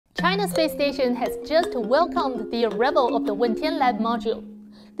China's space station has just welcomed the arrival of the Wentian Lab module.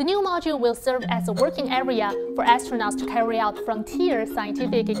 The new module will serve as a working area for astronauts to carry out frontier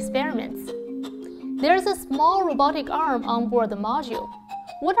scientific experiments. There's a small robotic arm on board the module.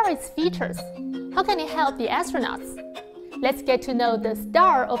 What are its features? How can it help the astronauts? Let's get to know the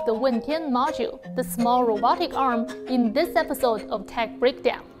star of the Wentian module, the small robotic arm, in this episode of Tech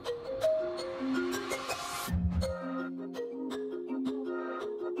Breakdown.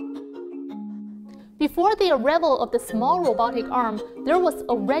 Before the arrival of the small robotic arm, there was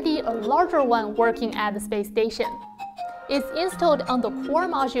already a larger one working at the space station. It's installed on the core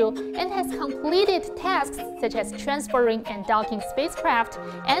module and has completed tasks such as transferring and docking spacecraft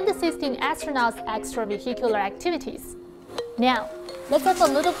and assisting astronauts' extravehicular activities. Now, let's have a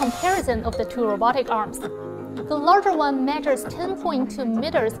little comparison of the two robotic arms. The larger one measures 10.2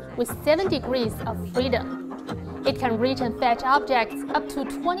 meters with 7 degrees of freedom. It can reach and fetch objects up to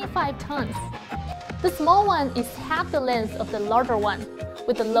 25 tons. The small one is half the length of the larger one,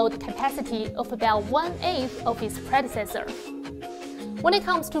 with a load capacity of about 1/8 of its predecessor. When it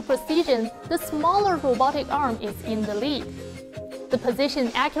comes to precision, the smaller robotic arm is in the lead. The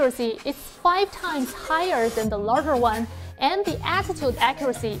position accuracy is 5 times higher than the larger one, and the attitude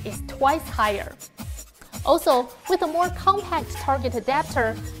accuracy is twice higher. Also, with a more compact target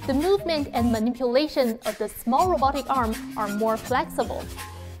adapter, the movement and manipulation of the small robotic arm are more flexible.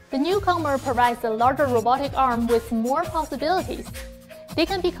 The newcomer provides a larger robotic arm with more possibilities. They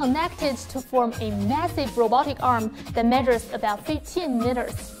can be connected to form a massive robotic arm that measures about 15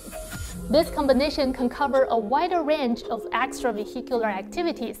 meters. This combination can cover a wider range of extravehicular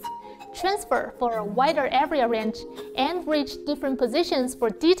activities, transfer for a wider area range, and reach different positions for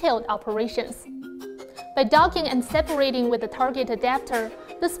detailed operations. By docking and separating with the target adapter,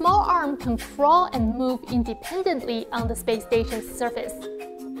 the small arm can crawl and move independently on the space station's surface.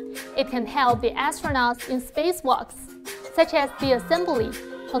 It can help the astronauts in spacewalks, such as the assembly,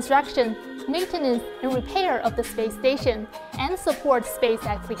 construction, maintenance, and repair of the space station, and support space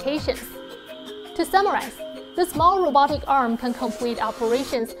applications. To summarize, the small robotic arm can complete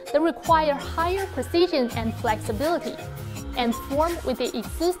operations that require higher precision and flexibility, and form with the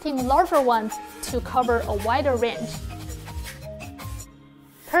existing larger one to cover a wider range.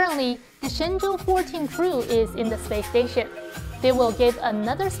 Currently, the Shenzhou 14 crew is in the space station. They will give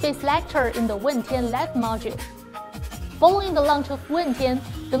another space lecture in the Wentian Lab module. Following the launch of Wentian,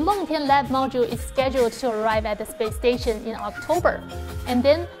 the Wentian Lab module is scheduled to arrive at the space station in October, and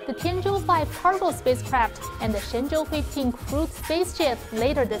then the Tianzhou 5 cargo spacecraft and the Shenzhou 15 crewed spaceship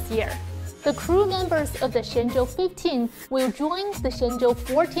later this year. The crew members of the Shenzhou 15 will join the Shenzhou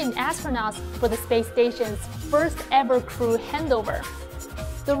 14 astronauts for the space station's first ever crew handover.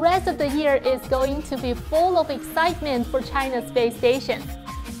 The rest of the year is going to be full of excitement for China's space station.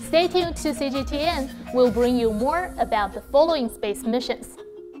 Stay tuned to CGTN. We'll bring you more about the following space missions.